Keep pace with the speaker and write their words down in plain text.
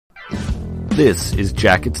This is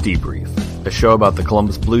Jackets Debrief, a show about the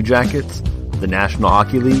Columbus Blue Jackets, the National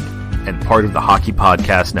Hockey League, and part of the Hockey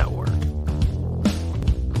Podcast Network.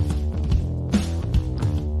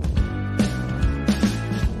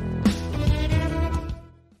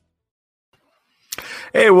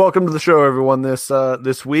 Hey, welcome to the show, everyone.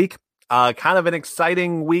 This week, kind of an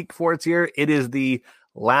exciting week for us here. It is the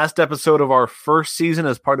last episode of our first season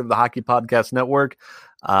as part of the Hockey Podcast Network.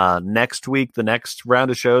 Next week, the next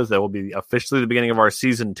round of shows, that will be officially the beginning of our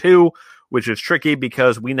season 2, which is tricky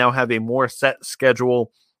because we now have a more set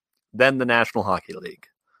schedule than the National Hockey League.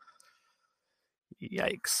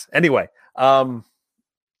 Yikes. Anyway, so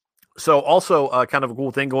also kind of a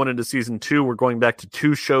cool thing going into season 2, we're going back to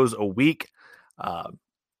 2 shows a week.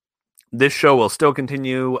 This show will still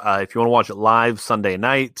continue if you want to watch it live Sunday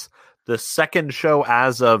nights. The second show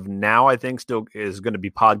as of now, I think, still is going to be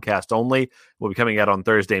podcast only. Will be coming out on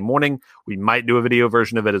Thursday morning. We might do a video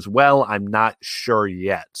version of it as well. I'm not sure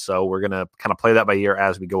yet. So we're going to kind of play that by ear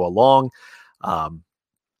as we go along.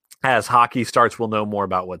 As hockey starts, we'll know more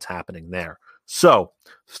about what's happening there. So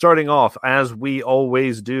starting off, as we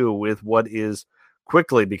always do, with what is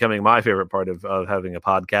quickly becoming my favorite part of having a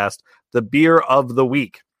podcast, the beer of the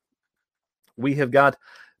week. We have got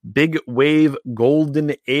Big Wave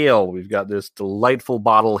Golden Ale. We've got this delightful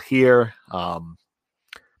bottle here. We've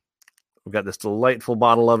got this delightful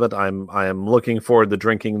bottle of it. I am looking forward to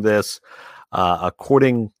drinking this.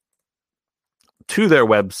 According to their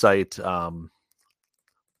website,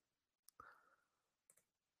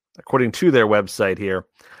 here,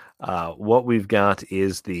 what we've got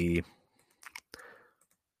is the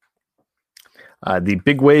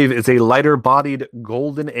Big Wave is a lighter-bodied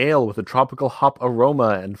golden ale with a tropical hop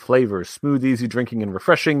aroma and flavor. Smooth, easy drinking, and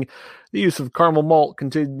refreshing. The use of caramel malt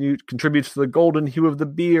contributes to the golden hue of the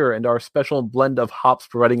beer, and our special blend of hops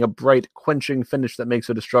providing a bright, quenching finish that makes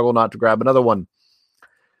it a struggle not to grab another one.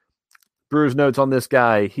 Brewer's notes on this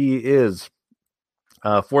guy. He is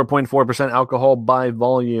 4.4% alcohol by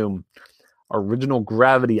volume. Original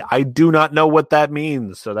gravity. I do not know what that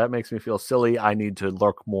means, so that makes me feel silly. I need to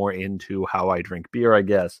look more into how I drink beer, I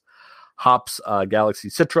guess. Hops, Galaxy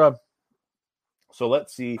Citra. So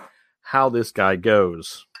let's see how this guy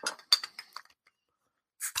goes.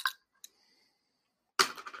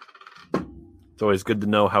 It's always good to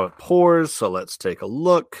know how it pours, so let's take a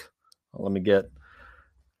look. Let me get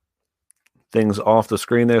things off the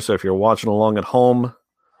screen there, so if you're watching along at home,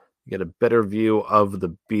 get a better view of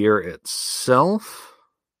the beer itself.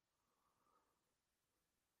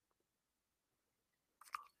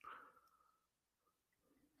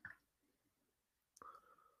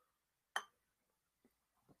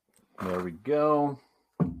 There we go.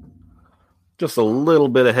 Just a little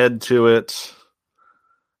bit of head to it.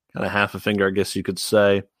 Kind of half a finger, I guess you could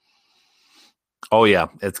say. Oh, yeah.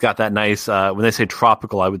 It's got that nice, when they say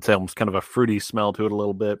tropical, I would say almost kind of a fruity smell to it a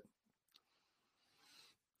little bit.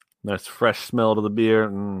 Nice fresh smell to the beer.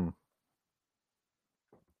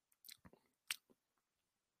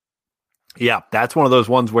 Yeah, that's one of those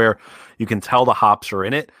ones where you can tell the hops are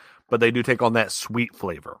in it, but they do take on that sweet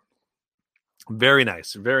flavor. Very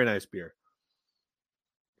nice beer.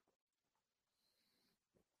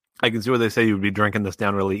 I can see where they say you would be drinking this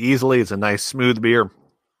down really easily. It's a nice, smooth beer.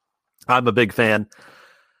 I'm a big fan.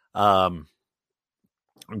 Grabbed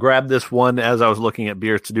this one as I was looking at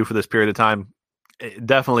beers to do for this period of time. It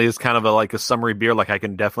definitely is kind of like a summery beer. Like I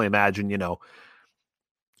can definitely imagine,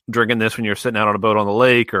 drinking this when you're sitting out on a boat on the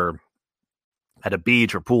lake or at a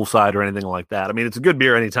beach or poolside or anything like that. I mean, it's a good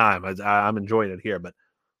beer anytime. I'm enjoying it here, but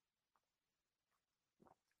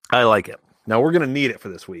I like it. Now we're going to need it for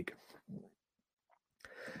this week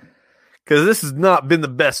because this has not been the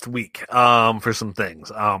best week for some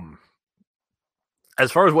things.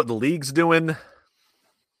 As far as what the league's doing,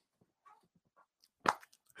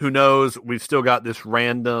 who knows? We've still got this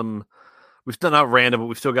but we've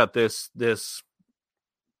still got this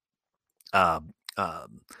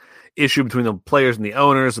issue between the players and the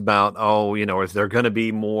owners about, is there going to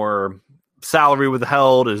be more salary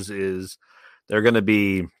withheld? Is there going to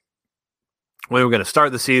be, when we're going to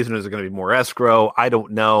start the season, is there going to be more escrow? I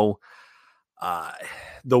don't know.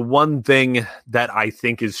 The one thing that I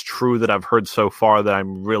think is true that I've heard so far that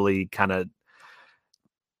I'm really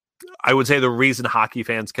I would say the reason hockey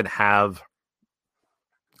fans can have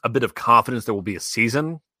a bit of confidence there will be a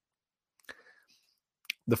season,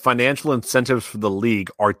 the financial incentives for the league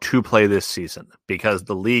are to play this season because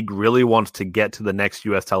the league really wants to get to the next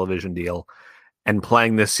U.S. television deal, and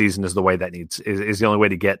playing this season is the way that is the only way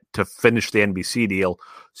to get to finish the NBC deal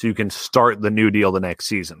so you can start the new deal the next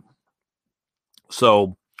season.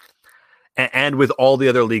 So and with all the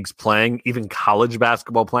other leagues playing, even college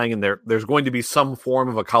basketball playing, and there's going to be some form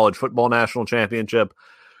of a college football national championship,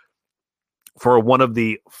 for one of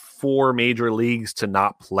the 4 major leagues to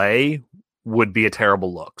not play would be a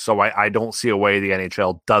terrible look. So I don't see a way the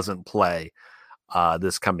NHL doesn't play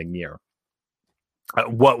this coming year.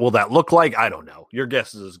 What will that look like? I don't know. Your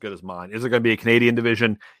guess is as good as mine. Is there going to be a Canadian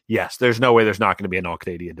division? Yes. There's no way there's not going to be an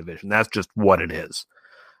all-Canadian division. That's just what it is.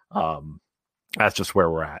 That's just where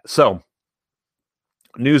we're at. So,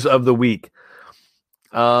 news of the week.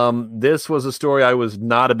 This was a story I was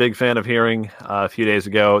not a big fan of hearing a few days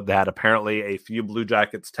ago, that apparently a few Blue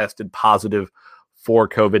Jackets tested positive for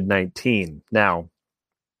COVID-19. Now,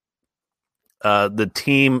 the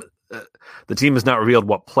team has not revealed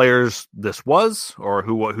what players this was or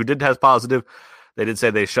who did test positive. They did say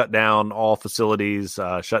they shut down all facilities,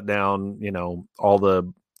 shut down, all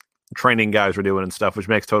the training guys were doing and stuff, which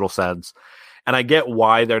makes total sense. And I get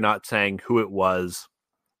why they're not saying who it was.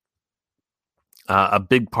 A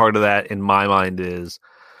big part of that in my mind is,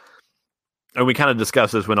 and we kind of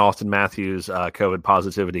discussed this when Austin Matthews' COVID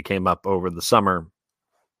positivity came up over the summer,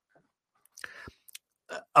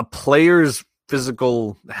 a player's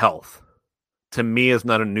physical health, to me, is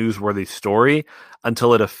not a newsworthy story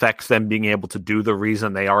until it affects them being able to do the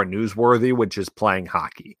reason they are newsworthy, which is playing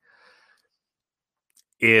hockey.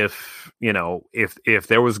 If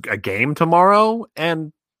there was a game tomorrow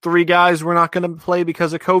and 3 guys were not going to play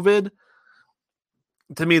because of COVID,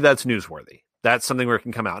 to me, that's newsworthy. That's something where it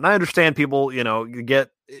can come out. And I understand people,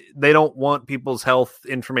 they don't want people's health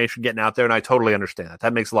information getting out there. And I totally understand that.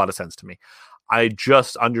 That makes a lot of sense to me. I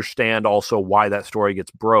just understand also why that story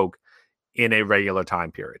gets broke in a regular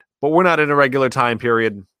time period. But we're not in a regular time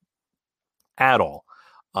period at all.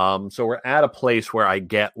 So we're at a place where I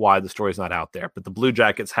get why the story's not out there. But the Blue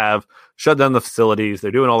Jackets have shut down the facilities.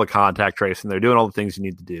 They're doing all the contact tracing. They're doing all the things you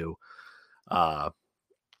need to do.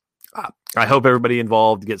 I hope everybody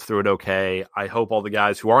involved gets through it okay. I hope all the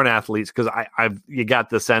guys who aren't athletes, because you got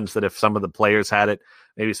the sense that if some of the players had it,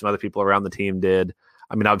 maybe some other people around the team did.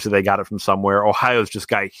 I mean, obviously they got it from somewhere. Ohio's just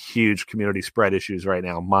got huge community spread issues right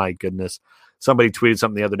now. My goodness. Somebody tweeted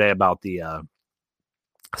something the other day about the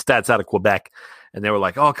stats out of Quebec, and they were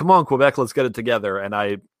like, "Oh, come on, Quebec, let's get it together." And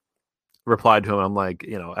I replied to him, I'm like,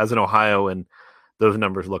 as an Ohioan, those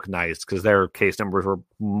numbers look nice because their case numbers were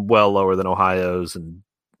well lower than Ohio's, and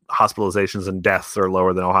hospitalizations and deaths are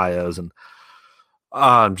lower than Ohio's. And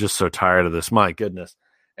I'm just so tired of this. My goodness.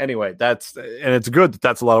 Anyway, and it's good that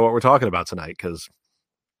that's a lot of what we're talking about tonight, because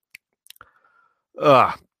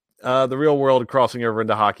the real world crossing over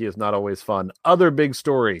into hockey is not always fun. Other big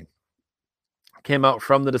story came out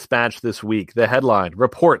from the Dispatch this week. The headline: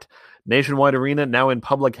 report, Nationwide Arena now in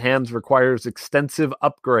public hands requires extensive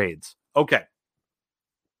upgrades. Okay.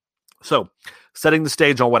 So, setting the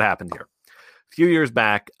stage on what happened here. A few years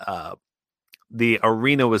back, the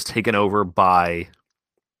arena was taken over by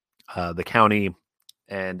the county,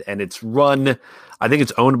 and it's run, I think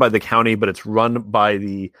it's owned by the county, but it's run by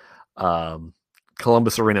the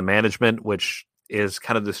Columbus Arena Management, which is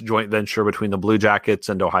kind of this joint venture between the Blue Jackets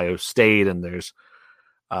and Ohio State, and there's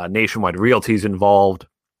Nationwide Realties involved.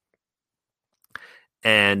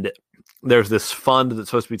 And there's this fund that's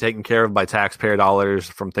supposed to be taken care of by taxpayer dollars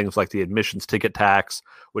from things like the admissions ticket tax,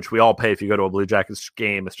 which we all pay if you go to a Blue Jackets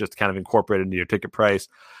game. It's just kind of incorporated into your ticket price,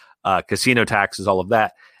 casino taxes, all of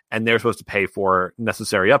that. And they're supposed to pay for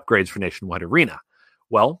necessary upgrades for Nationwide Arena.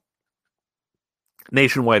 Well,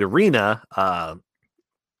 Nationwide Arena,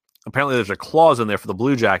 apparently there's a clause in there for the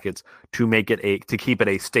Blue Jackets to keep it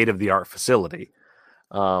a state-of-the-art facility.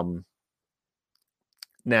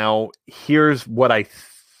 Now, here's what I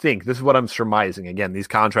think. This is what I'm surmising. Again, these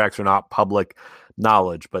contracts are not public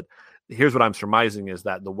knowledge, but here's what I'm surmising is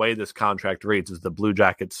that the way this contract reads is the Blue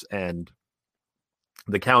Jackets and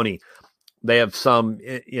the county, they have some,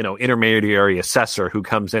 intermediary assessor who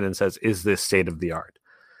comes in and says, is this state of the art?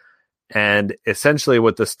 And essentially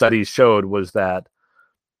what the studies showed was that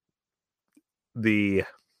the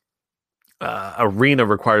arena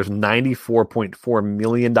requires $94.4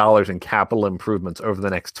 million in capital improvements over the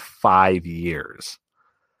next 5 years,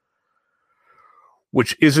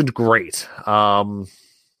 which isn't great. Right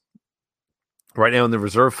now in the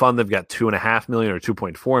reserve fund, they've got $2.5 million or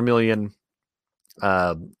 $2.4 million.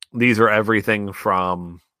 These are everything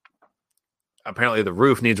from, apparently the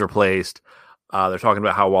roof needs replaced. They're talking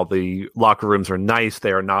about how while the locker rooms are nice,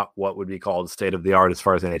 they are not what would be called state of the art as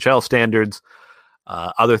far as NHL standards.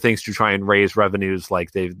 Other things to try and raise revenues,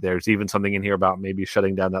 like there's even something in here about maybe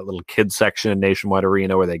shutting down that little kids section in Nationwide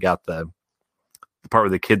Arena where they got the part where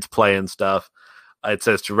the kids play and stuff. It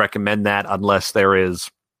says to recommend that unless there is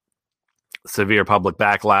severe public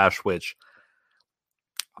backlash, which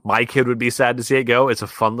My kid would be sad to see it go. It's a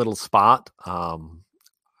fun little spot.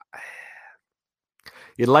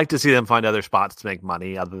 You'd like to see them find other spots to make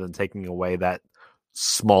money other than taking away that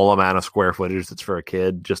small amount of square footage that's for a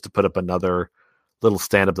kid just to put up another little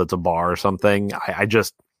stand-up that's a bar or something.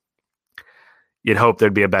 You'd hope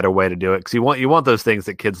there'd be a better way to do it, because you want those things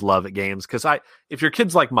that kids love at games. Because if your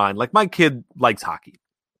kid's like mine, like my kid likes hockey,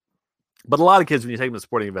 but a lot of kids, when you take them to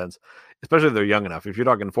sporting events, especially if they're young enough, if you're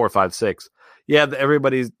talking 4, 5, 6,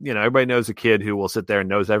 everybody knows a kid who will sit there and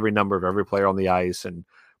knows every number of every player on the ice and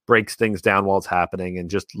breaks things down while it's happening and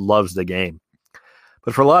just loves the game.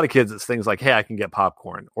 But for a lot of kids, it's things like, hey, I can get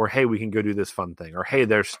popcorn, or hey, we can go do this fun thing, or hey,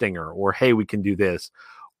 there's Stinger, or hey, we can do this,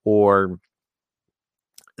 or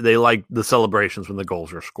they like the celebrations when the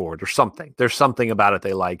goals are scored or something. There's something about it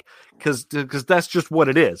they like because that's just what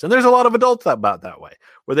it is. And there's a lot of adults about that way,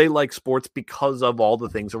 where they like sports because of all the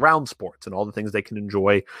things around sports and all the things they can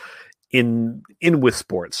enjoy in with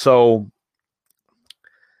sports. So,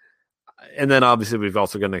 and then obviously we've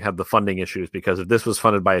also going to have the funding issues, because if this was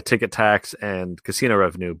funded by a ticket tax and casino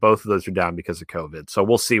revenue, both of those are down because of COVID. So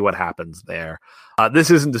we'll see what happens there.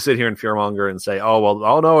 This isn't to sit here and fearmonger and say, oh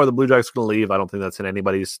no, are the Blue Jackets going to leave? I don't think that's in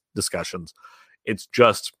anybody's discussions. It's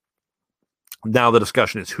just now the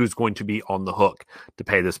discussion is who's going to be on the hook to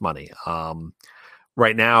pay this money.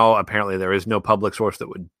 Right now, apparently there is no public source that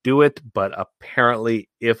would do it, but apparently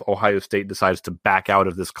if Ohio State decides to back out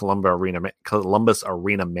of this Columbus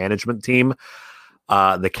Arena management team,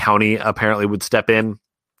 the county apparently would step in,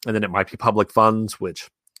 and then it might be public funds, which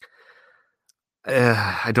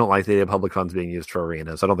I don't like the idea of public funds being used for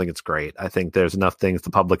arenas. I don't think it's great. I think there's enough things the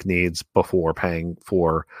public needs before paying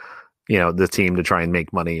for, the team to try and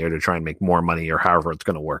make money or to try and make more money or however it's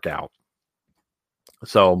going to work out.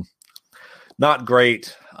 So not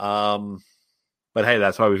great. But hey,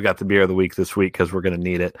 that's why we've got the beer of the week this week, because we're going to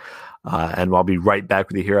need it. And I'll be right back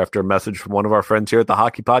with you here after a message from one of our friends here at the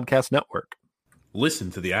Hockey Podcast Network.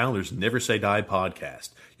 Listen to the Islanders Never Say Die podcast,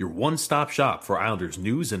 your one-stop shop for Islanders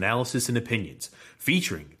news, analysis, and opinions,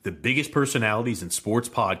 featuring the biggest personalities in sports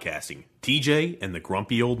podcasting, TJ and the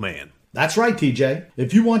Grumpy Old Man. That's right, TJ.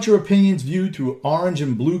 If you want your opinions viewed through orange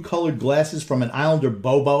and blue colored glasses from an Islander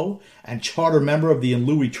Bobo and charter member of the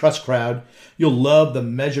Louis Trust crowd, you'll love the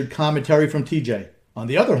measured commentary from TJ. On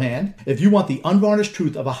the other hand, if you want the unvarnished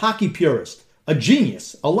truth of a hockey purist, a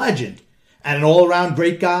genius, a legend, and an all-around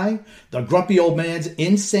great guy, the Grumpy Old Man's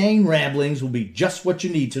insane ramblings will be just what you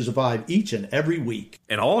need to survive each and every week.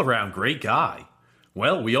 An all-around great guy?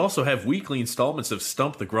 Well, we also have weekly installments of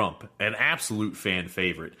Stump the Grump, an absolute fan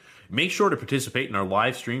favorite. Make sure to participate in our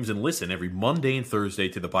live streams and listen every Monday and Thursday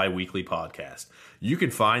to the bi-weekly podcast. You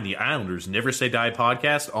can find the Islanders Never Say Die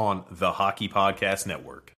podcast on the Hockey Podcast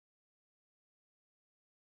Network.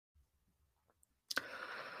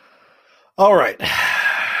 All right.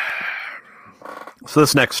 So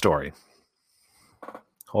this next story.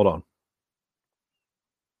 Hold on.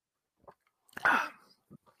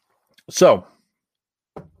 So,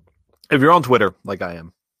 if you're on Twitter, like I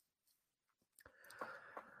am,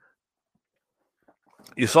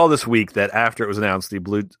 you saw this week that after it was announced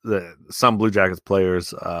some Blue Jackets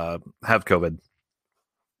players have COVID,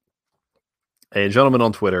 a gentleman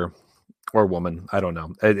on Twitter, or woman, I don't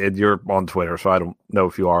know. You're on Twitter, so I don't know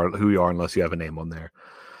who you are unless you have a name on there,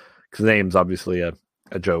 because the name's obviously a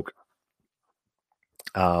joke.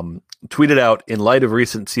 Tweeted out, in light of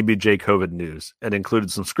recent CBJ COVID news, and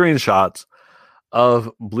included some screenshots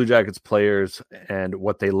of Blue Jackets players and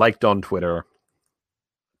what they liked on Twitter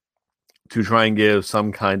to try and give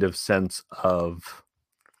some kind of sense of...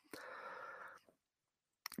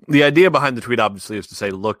 The idea behind the tweet, obviously, is to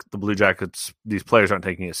say, look, the Blue Jackets, these players aren't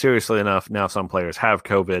taking it seriously enough. Now some players have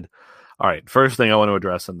COVID. All right, first thing I want to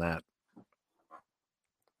address in that.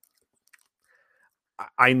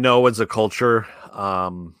 I know as a culture,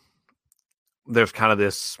 there's kind of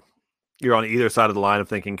this, you're on either side of the line of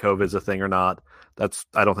thinking COVID is a thing or not.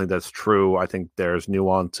 I don't think that's true. I think there's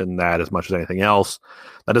nuance in that as much as anything else.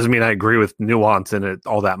 That doesn't mean I agree with nuance in it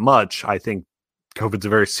all that much. I think COVID's a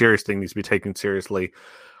very serious thing, needs to be taken seriously.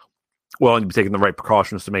 Well, and be taking the right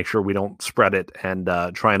precautions to make sure we don't spread it and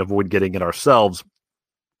try and avoid getting it ourselves.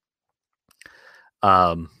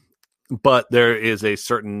 But there is a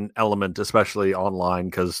certain element, especially online,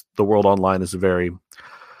 because the world online is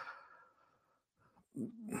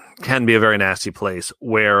can be a very nasty place,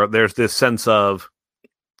 where there's this sense of,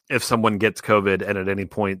 if someone gets COVID and at any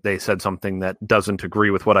point they said something that doesn't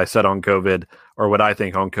agree with what I said on COVID or what I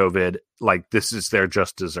think on COVID, like, this is their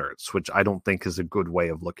just desserts, which I don't think is a good way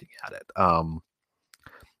of looking at it.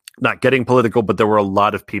 Not getting political, but there were a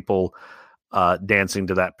lot of people dancing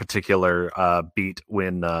to that particular beat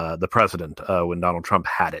when the president, when Donald Trump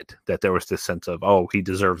had it, that there was this sense of, oh, he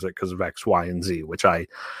deserves it because of X, Y, and Z, which I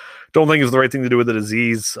don't think is the right thing to do with a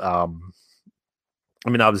disease. I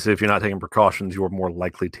mean, obviously, if you're not taking precautions, you're more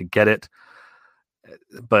likely to get it.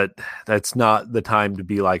 But that's not the time to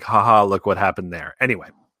be like, haha, look what happened there. Anyway,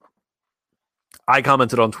 I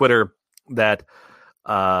commented on Twitter that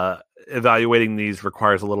evaluating these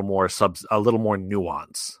requires a little more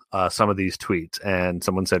nuance. Some of these tweets, and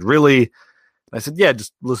someone said, "Really?" I said, "Yeah,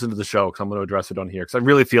 just listen to the show because I'm going to address it on here because I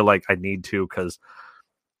really feel like I need to because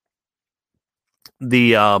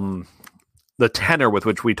the tenor with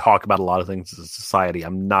which we talk about a lot of things as a society,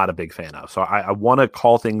 I'm not a big fan of. So I want to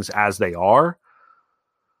call things as they are,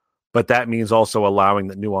 but that means also allowing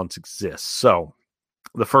that nuance exists." So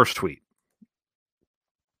the first tweet.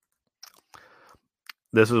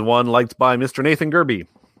 This is one liked by Mr. Nathan Gerby,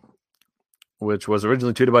 which was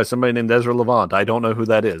originally tweeted by somebody named Ezra Levant. I don't know who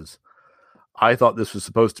that is. I thought this was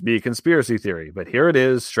supposed to be a conspiracy theory, but here it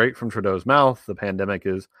is, straight from Trudeau's mouth. The pandemic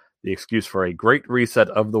is the excuse for a great reset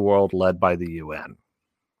of the world led by the UN.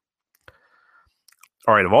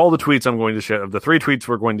 All right, of all the tweets I'm going to share, of the 3 tweets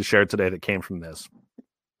we're going to share today that came from this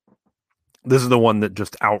is the one that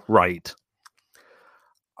just outright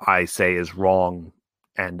I say is wrong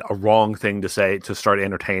and a wrong thing to say, to start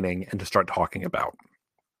entertaining and to start talking about.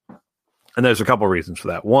 And there's a couple reasons for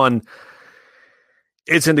that. One,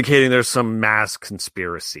 it's indicating there's some mass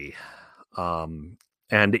conspiracy. And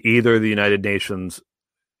either the United Nations,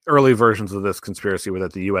 early versions of this conspiracy were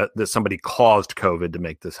that the US, that somebody caused COVID to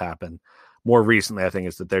make this happen. More recently, I think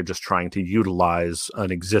it's that they're just trying to utilize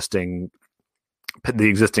the existing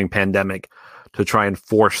pandemic to try and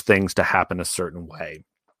force things to happen a certain way.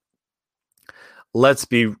 Let's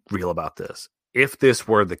be real about this. If this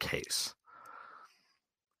were the case,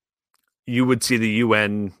 you would see the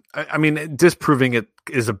UN. I mean, disproving it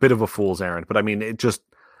is a bit of a fool's errand, but I mean, it just,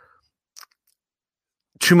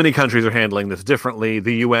 too many countries are handling this differently.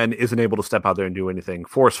 The UN isn't able to step out there and do anything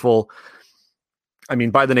forceful. I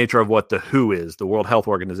mean, by the nature of what the WHO is, the World Health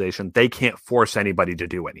Organization, they can't force anybody to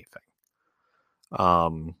do anything.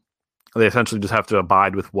 They essentially just have to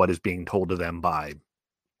abide with what is being told to them by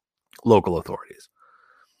local authorities.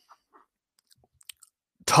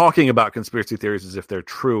 Talking about conspiracy theories as if they're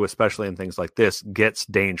true, especially in things like this, gets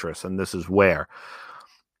dangerous. And this is where,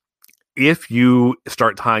 if you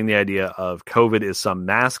start tying the idea of COVID is some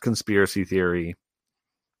mass conspiracy theory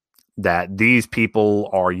that these people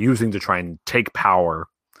are using to try and take power,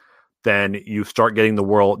 then you start getting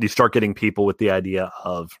people with the idea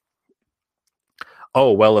of,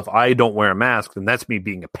 oh, well, if I don't wear a mask, then that's me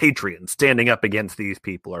being a patriot and standing up against these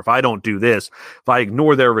people. Or if I don't do this, if I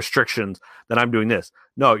ignore their restrictions, then I'm doing this.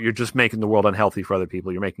 No, you're just making the world unhealthy for other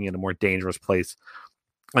people. You're making it a more dangerous place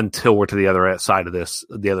until we're to the other side of this,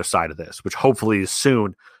 which hopefully is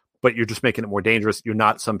soon, but you're just making it more dangerous. You're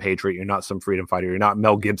not some patriot. You're not some freedom fighter. You're not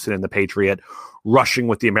Mel Gibson in The Patriot rushing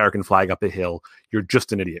with the American flag up a hill. You're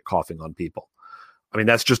just an idiot coughing on people. I mean,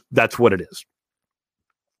 that's what it is.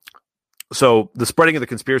 So the spreading of the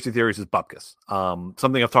conspiracy theories is bupkis.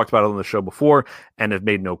 Something I've talked about on the show before and have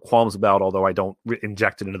made no qualms about, although I don't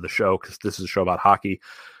inject it into the show because this is a show about hockey.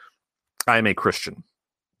 I am a Christian.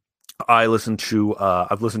 I've listened to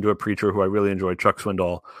a preacher who I really enjoyed, Chuck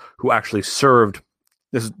Swindoll, who actually served,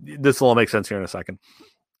 this will all make sense here in a second,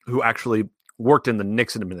 who actually worked in the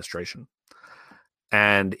Nixon administration.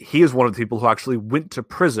 And he is one of the people who actually went to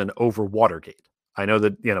prison over Watergate. I know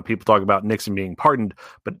that, people talk about Nixon being pardoned,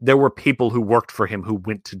 but there were people who worked for him who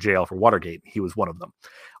went to jail for Watergate. He was one of them.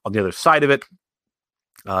 On the other side of it,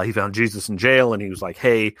 he found Jesus in jail, and he was like,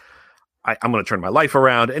 hey, I'm going to turn my life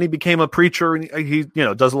around. And he became a preacher, and he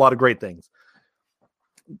does a lot of great things.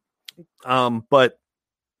 But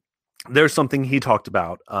there's something he talked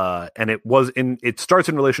about, and it starts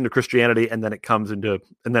in relation to Christianity, and then it comes into,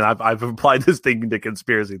 and then I've applied this thing to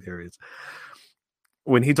conspiracy theories.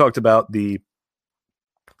 When he talked about the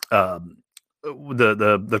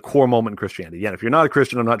core moment in Christianity. Yeah, if you're not a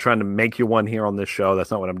Christian, I'm not trying to make you one here on this show.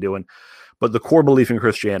 That's not what I'm doing. But the core belief in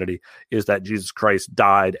Christianity is that Jesus Christ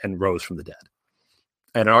died and rose from the dead.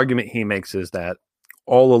 And an argument he makes is that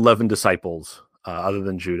all 11 disciples, other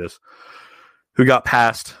than Judas, who got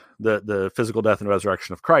past the physical death and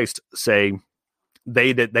resurrection of Christ, say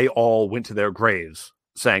they all went to their graves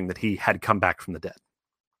saying that he had come back from the dead.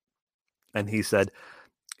 And he said,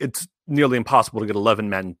 it's nearly impossible to get 11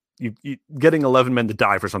 men. Getting 11 men to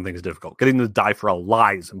die for something is difficult. Getting them to die for a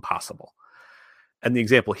lie is impossible. And the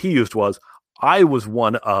example he used was, I was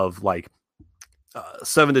one of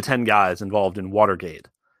 7 to 10 guys involved in Watergate.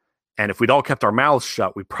 And if we'd all kept our mouths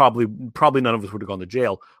shut, we probably none of us would have gone to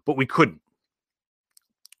jail, but we couldn't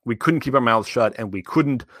We couldn't keep our mouths shut, and we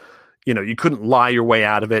couldn't, you couldn't lie your way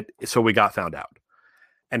out of it. So we got found out.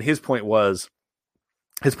 And his point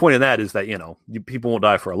in that is that, people won't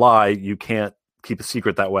die for a lie. You can't keep a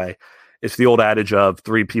secret that way. It's the old adage of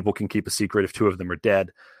 3 people can keep a secret if 2 of them are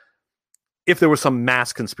dead. If there was some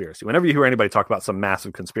mass conspiracy, whenever you hear anybody talk about some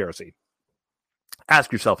massive conspiracy,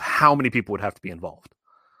 ask yourself how many people would have to be involved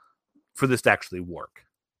for this to actually work.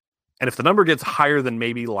 And if the number gets higher than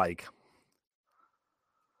maybe like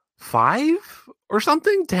 5 or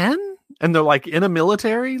something, 10, and they're like in a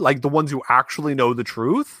military, like the ones who actually know the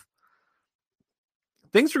truth,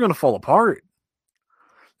 things are going to fall apart.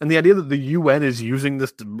 And the idea that the UN is using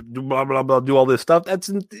this to blah, blah, blah, do all this stuff,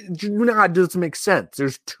 doesn't make sense.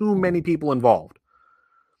 There's too many people involved.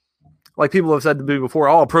 Like people have said to me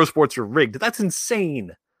before, pro sports are rigged. That's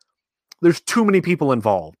insane. There's too many people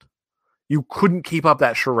involved. You couldn't keep up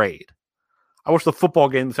that charade. I watched the football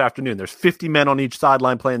game this afternoon. There's 50 men on each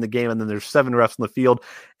sideline playing the game, and then there's 7 refs in the field,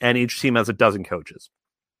 and each team has a dozen coaches.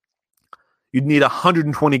 You'd need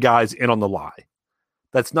 120 guys in on the lie.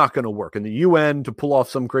 That's not going to work. And the UN to pull off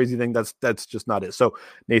some crazy thing, that's just not it. So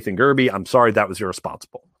Nathan Gerby, I'm sorry, that was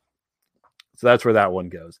irresponsible. So that's where that one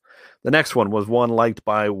goes. The next one was one liked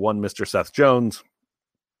by one Mr. Seth Jones,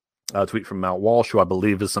 a tweet from Mount Walsh, who I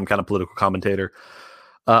believe is some kind of political commentator.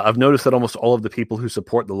 I've noticed that almost all of the people who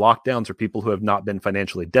support the lockdowns are people who have not been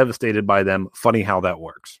financially devastated by them. Funny how that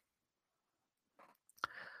works.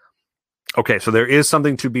 Okay, so there is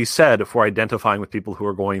something to be said for identifying with people who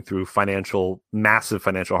are going through massive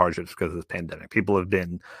financial hardships because of this pandemic. People have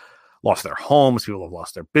lost their homes, people have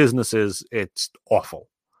lost their businesses. It's awful.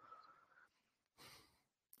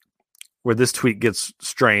 Where this tweet gets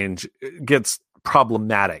strange, gets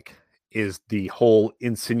problematic, is the whole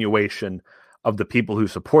insinuation of the people who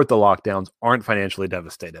support the lockdowns aren't financially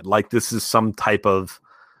devastated. Like this is some type of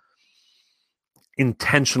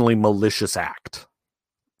intentionally malicious act,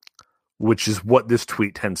 which is what this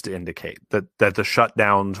tweet tends to indicate, that the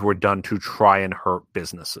shutdowns were done to try and hurt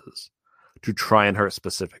businesses, to try and hurt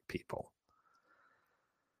specific people.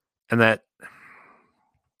 And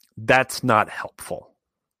that's not helpful.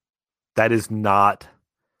 That is not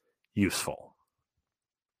useful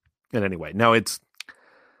in any way. Now it's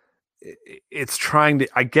trying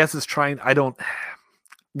to,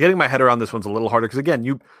 getting my head around this one's a little harder because again,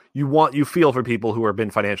 you feel for people who have been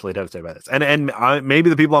financially devastated by this. And maybe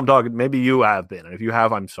the people I'm talking, maybe you have been. And if you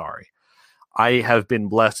have, I'm sorry. I have been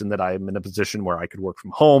blessed in that I'm in a position where I could work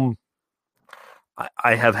from home.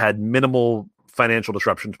 I have had minimal financial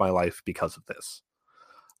disruption to my life because of this.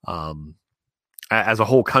 As a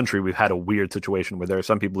whole country, we've had a weird situation where there are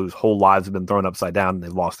some people whose whole lives have been thrown upside down and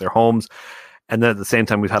they've lost their homes. And then at the same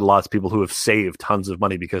time, we've had lots of people who have saved tons of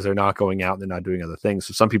money because they're not going out and they're not doing other things.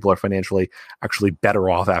 So some people are financially actually better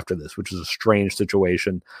off after this, which is a strange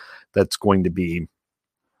situation that's going to be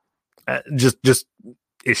just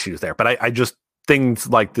issues there. But I just, things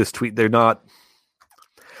like this tweet, they're not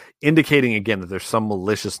indicating, again, that there's some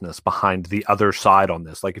maliciousness behind the other side on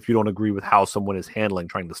this. Like if you don't agree with how someone is handling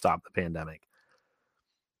trying to stop the pandemic,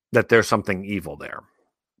 that there's something evil there.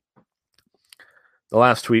 The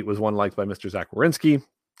last tweet was one liked by Mr. Zach Wierenski.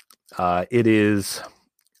 It is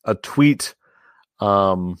a tweet.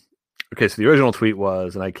 Okay, so the original tweet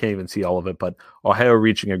was, and I can't even see all of it, but Ohio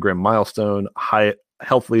reaching a grim milestone.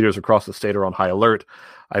 Health leaders across the state are on high alert.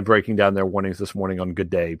 I'm breaking down their warnings this morning on Good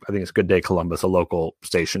Day. I think it's Good Day Columbus, a local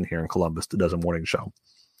station here in Columbus that does a morning show.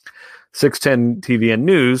 610 TV and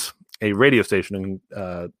News, a radio station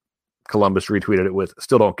in Columbus, retweeted it with,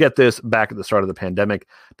 "Still don't get this. Back at the start of the pandemic,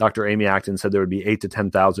 Dr. Amy Acton said there would be 8 to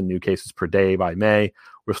 10,000 new cases per day by May.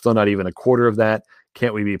 We're still not even a quarter of that.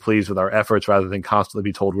 Can't we be pleased with our efforts rather than constantly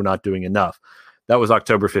be told we're not doing enough?" That was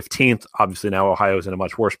October 15th. Obviously now Ohio is in a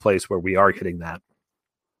much worse place where we are hitting that.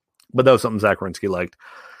 But that was something Zach Wierenski liked.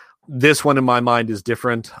 This one in my mind is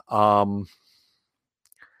different. And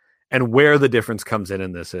where the difference comes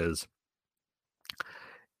in this is,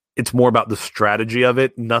 it's more about the strategy of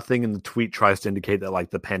it. Nothing in the tweet tries to indicate that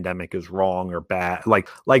like the pandemic is wrong or bad. Like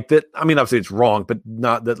that. I mean, obviously it's wrong, but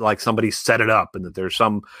not that like somebody set it up and that there's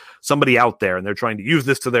somebody out there and they're trying to use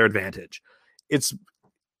this to their advantage. It's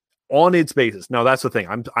on its basis. Now that's the thing.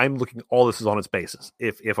 I'm looking, all this is on its basis.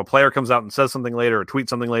 If a player comes out and says something later or tweets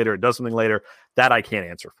something later or does something later, that I can't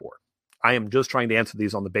answer for. I am just trying to answer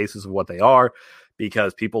these on the basis of what they are,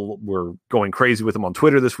 because people were going crazy with them on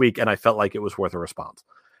Twitter this week and I felt like it was worth a response.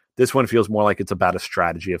 This one feels more like it's about a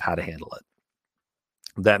strategy of how to handle it.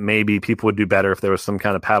 That maybe people would do better if there was some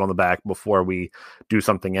kind of pat on the back before we do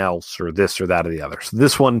something else or this or that or the other. So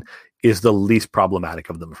this one is the least problematic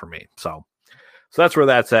of them for me. So that's where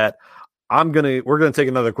that's at. we're gonna take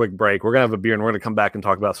another quick break. We're gonna have a beer and we're gonna come back and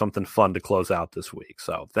talk about something fun to close out this week.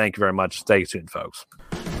 So thank you very much. Stay tuned, folks.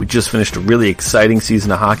 We just finished a really exciting season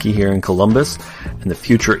of hockey here in Columbus, and the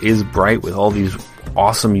future is bright with all these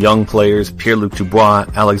awesome young players: Pierre-Luc Dubois,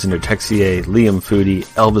 Alexander Texier, Liam Foudy,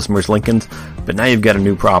 Elvis Merzlikins. But now you've got a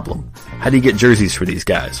new problem. How do you get jerseys for these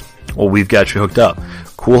guys? Well, we've got you hooked up.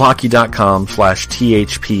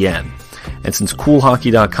 CoolHockey.com/THPN. And since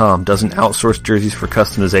CoolHockey.com doesn't outsource jerseys for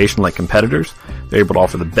customization like competitors, they're able to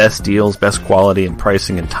offer the best deals, best quality, and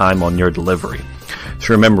pricing and time on your delivery.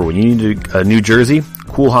 So remember, when you need a new jersey,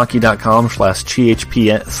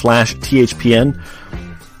 CoolHockey.com/THPN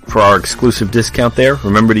for our exclusive discount there.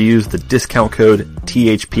 Remember to use the discount code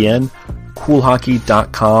THPN,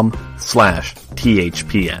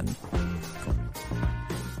 CoolHockey.com/THPN.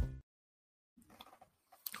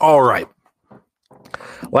 All right.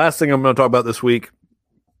 Last thing I'm going to talk about this week,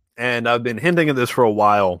 and I've been hinting at this for a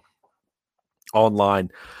while online,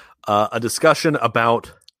 a discussion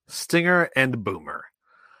about Stinger and Boomer.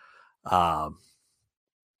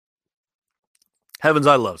 Heavens,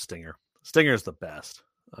 I love Stinger. Stinger's the best.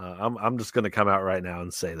 I'm just going to come out right now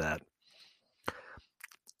and say that.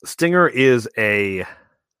 Stinger is a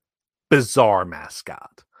bizarre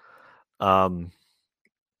mascot.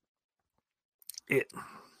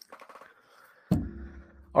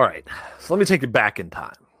 All right, so let me take you back in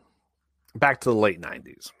time, back to the late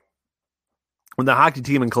 90s, when the hockey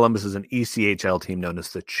team in Columbus is an ECHL team known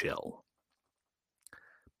as the Chill.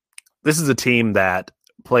 This is a team that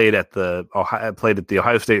played at the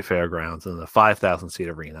Ohio State Fairgrounds in the 5,000 seat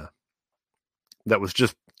arena. That was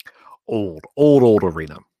just old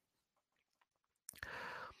arena.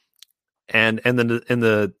 And then in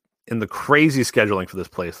the crazy scheduling for this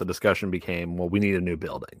place, the discussion became, well, we need a new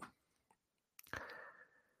building.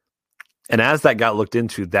 And as that got looked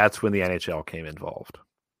into, that's when the NHL came involved.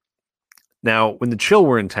 Now, when the Chill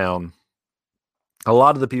were in town, a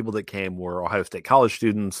lot of the people that came were Ohio State college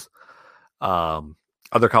students,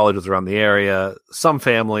 other colleges around the area, some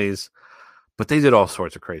families, but they did all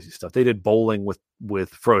sorts of crazy stuff. They did bowling with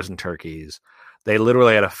frozen turkeys. They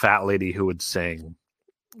literally had a fat lady who would sing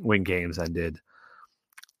when games ended.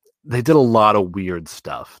 They did a lot of weird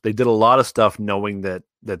stuff. They did a lot of stuff knowing that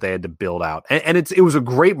they had to build out. And it was a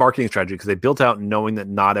great marketing strategy because they built out knowing that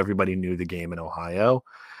not everybody knew the game in Ohio,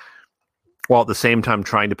 while at the same time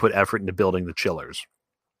trying to put effort into building the Chillers,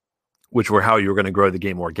 which were how you were going to grow the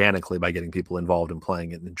game organically by getting people involved in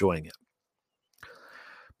playing it and enjoying it.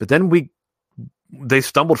 But then they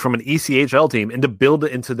stumbled from an ECHL team into build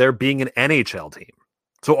it into their being an NHL team.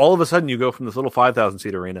 So all of a sudden you go from this little 5,000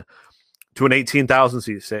 seat arena to an 18,000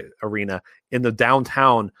 seat arena in the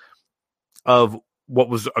downtown of what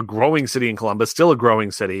was a growing city in Columbus, still a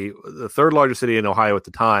growing city, the third largest city in Ohio at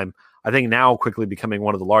the time. I think now quickly becoming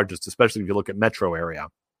one of the largest, especially if you look at metro area.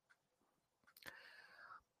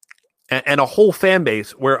 And a whole fan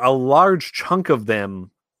base where a large chunk of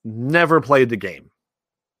them never played the game.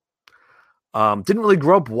 Didn't really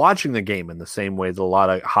grow up watching the game in the same way that a lot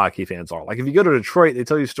of hockey fans are. Like if you go to Detroit, they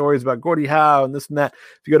tell you stories about Gordie Howe and this and that.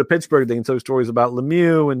 If you go to Pittsburgh, they can tell you stories about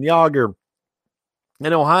Lemieux and Yager.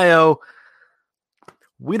 In Ohio,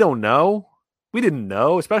 we don't know. We didn't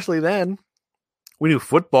know, especially then. We knew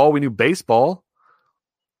football. We knew baseball.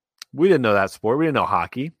 We didn't know that sport. We didn't know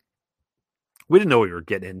hockey. We didn't know what we were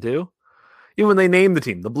getting into. Even when they named the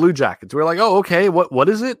team, the Blue Jackets, we were like, oh, okay, what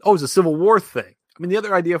is it? Oh, it's a Civil War thing. I mean, the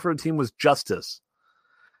other idea for a team was justice.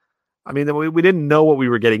 I mean, we didn't know what we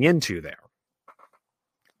were getting into there.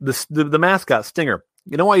 The mascot, Stinger,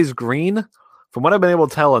 you know why he's green? From what I've been able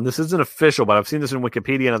to tell, and this isn't official, but I've seen this in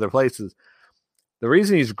Wikipedia and other places, the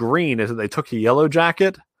reason he's green is that they took a yellow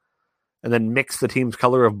jacket and then mixed the team's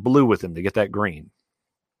color of blue with him to get that green.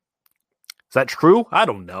 Is that true? I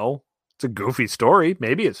don't know. It's a goofy story.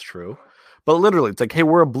 Maybe it's true. But literally, it's like, hey,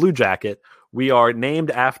 we're a Blue Jacket. We are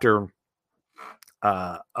named after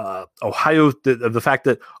Ohio, the fact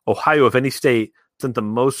that Ohio, of any state, sent the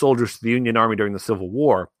most soldiers to the Union Army during the Civil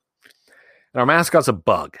War. And our mascot's a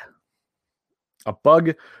bug. A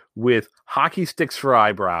bug with hockey sticks for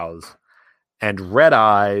eyebrows and red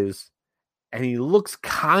eyes. And he looks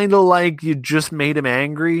kind of like you just made him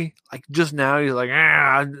angry. Like just now, he's like,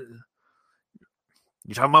 you're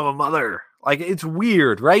talking about my mother. Like, it's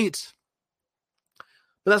weird, right?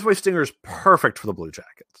 But that's why Stinger is perfect for the Blue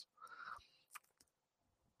Jackets.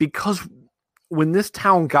 Because when this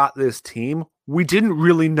town got this team, we didn't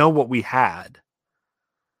really know what we had.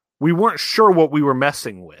 We weren't sure what we were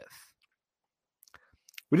messing with.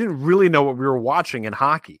 We didn't really know what we were watching in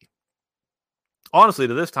hockey. Honestly,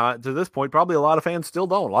 to this point, probably a lot of fans still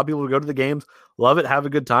don't. A lot of people who go to the games, love it, have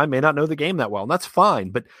a good time, may not know the game that well, and that's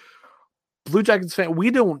fine. But Blue Jackets fan, we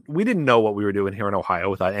didn't know what we were doing here in Ohio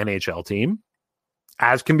with that NHL team,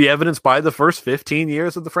 as can be evidenced by the first 15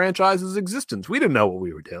 years of the franchise's existence. We didn't know what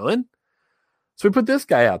we were doing. So we put this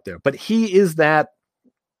guy out there, but he is that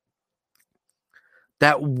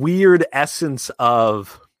weird essence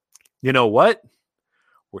of, you know what?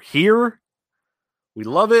 We're here. We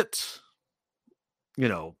love it. You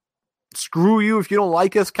know, screw you if you don't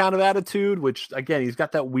like us kind of attitude, which again, he's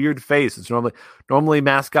got that weird face. It's normally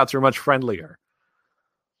mascots are much friendlier.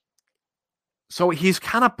 So he's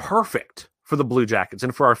kind of perfect for the Blue Jackets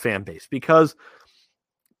and for our fan base, because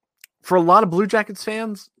for a lot of Blue Jackets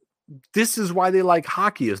fans, this is why they like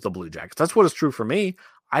hockey, is the Blue Jackets. That's what is true for me.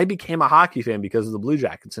 I became a hockey fan because of the Blue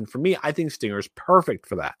Jackets. And for me, I think Stinger is perfect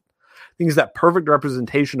for that. I think he's that perfect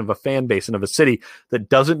representation of a fan base and of a city that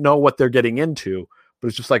doesn't know what they're getting into, but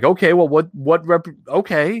it's just like, okay, well,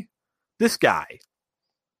 okay, this guy. He's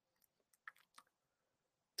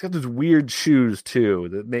got those weird shoes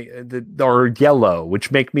too that are yellow,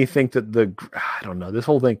 which make me think that I don't know, this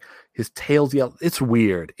whole thing, his tail's yellow. It's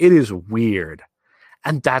weird. It is weird.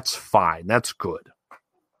 And that's fine. That's good.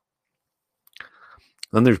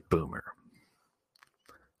 Then there's Boomer.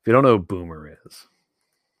 If you don't know who Boomer is,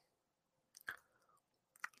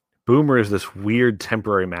 Boomer is this weird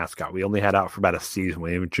temporary mascot we only had out for about a season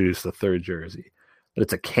when we introduced the third jersey. But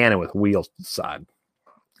it's a cannon with wheels to the side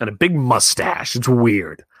and a big mustache. It's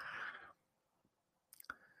weird.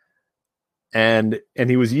 And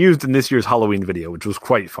he was used in this year's Halloween video, which was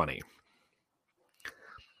quite funny.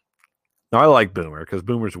 Now, I like Boomer because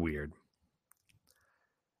Boomer's weird.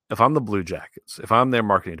 If I'm the Blue Jackets, if I'm their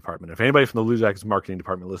marketing department, if anybody from the Blue Jackets marketing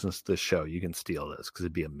department listens to this show, you can steal this because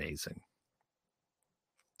it'd be amazing.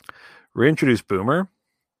 Reintroduce Boomer,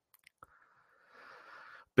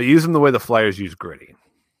 but use him the way the Flyers use Gritty.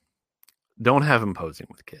 Don't have him posing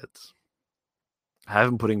with kids. Have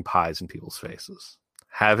him putting pies in people's faces.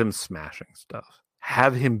 Have him smashing stuff.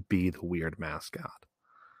 Have him be the weird mascot.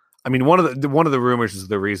 I mean, one of the rumors is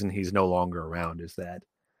the reason he's no longer around is that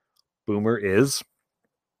Boomer is,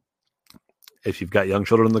 if you've got young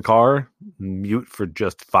children in the car, mute for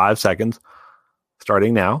just 5 seconds,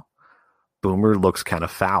 starting now. Boomer looks kind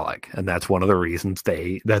of phallic, and that's one of the reasons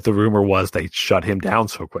that the rumor was they shut him down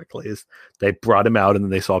so quickly. Is they brought him out, and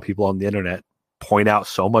then they saw people on the internet point out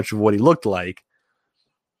so much of what he looked like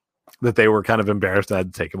that they were kind of embarrassed and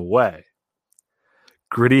had to take him away.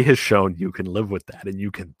 Gritty has shown you can live with that, and you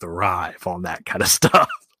can thrive on that kind of stuff.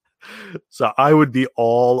 So I would be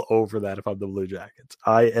all over that if I'm the Blue Jackets.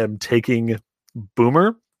 I am taking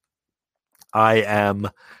Boomer. I am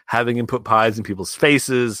having him put pies in people's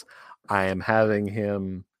faces. I am having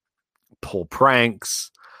him pull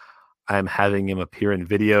pranks. I'm having him appear in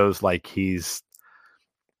videos like he's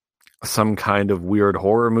some kind of weird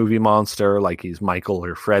horror movie monster, like he's Michael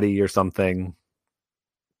or Freddy or something.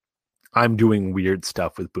 I'm doing weird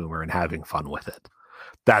stuff with Boomer and having fun with it.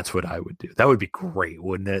 That's what I would do. That would be great,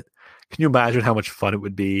 wouldn't it? Can you imagine how much fun it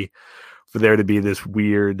would be for there to be this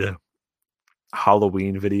weird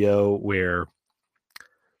Halloween video where,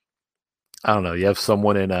 I don't know, you have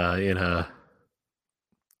someone in a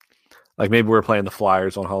like maybe we're playing the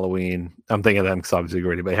Flyers on Halloween. I'm thinking of them because obviously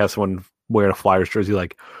Gritty, but you have someone wearing a Flyers jersey,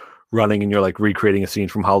 like running, and you're like recreating a scene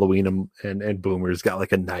from Halloween, and Boomer's got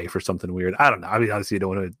like a knife or something weird. I don't know. I mean, obviously you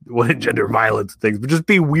don't want to gender violence and things, but just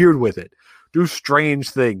be weird with it. Do strange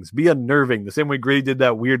things. Be unnerving. The same way Gritty did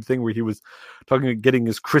that weird thing where he was talking about getting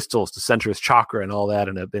his crystals to center his chakra and all that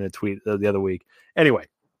in a tweet the other week. Anyway,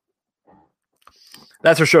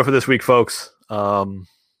 that's our show for this week, folks. My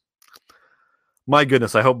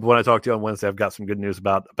goodness, I hope when I talk to you on Wednesday, I've got some good news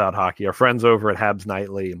about hockey. Our friends over at Habs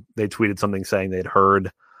Nightly, they tweeted something saying they'd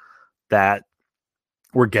heard that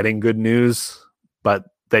we're getting good news, but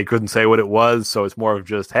they couldn't say what it was. So it's more of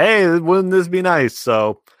just, hey, wouldn't this be nice?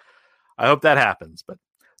 So I hope that happens. But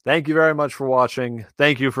thank you very much for watching.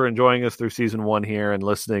 Thank you for enjoying us through season 1 here and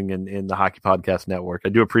listening in the Hockey Podcast Network. I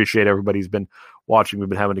do appreciate everybody who's been watching. We've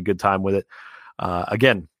been having a good time with it.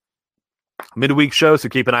 Again, midweek show, so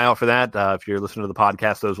keep an eye out for that. If you're listening to the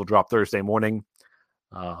podcast, those will drop Thursday morning.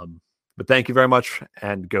 But thank you very much,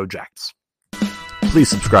 and go Jacks. Please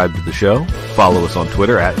subscribe to the show, follow us on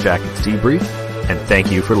Twitter at Jackets Debrief, and thank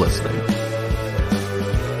you for listening.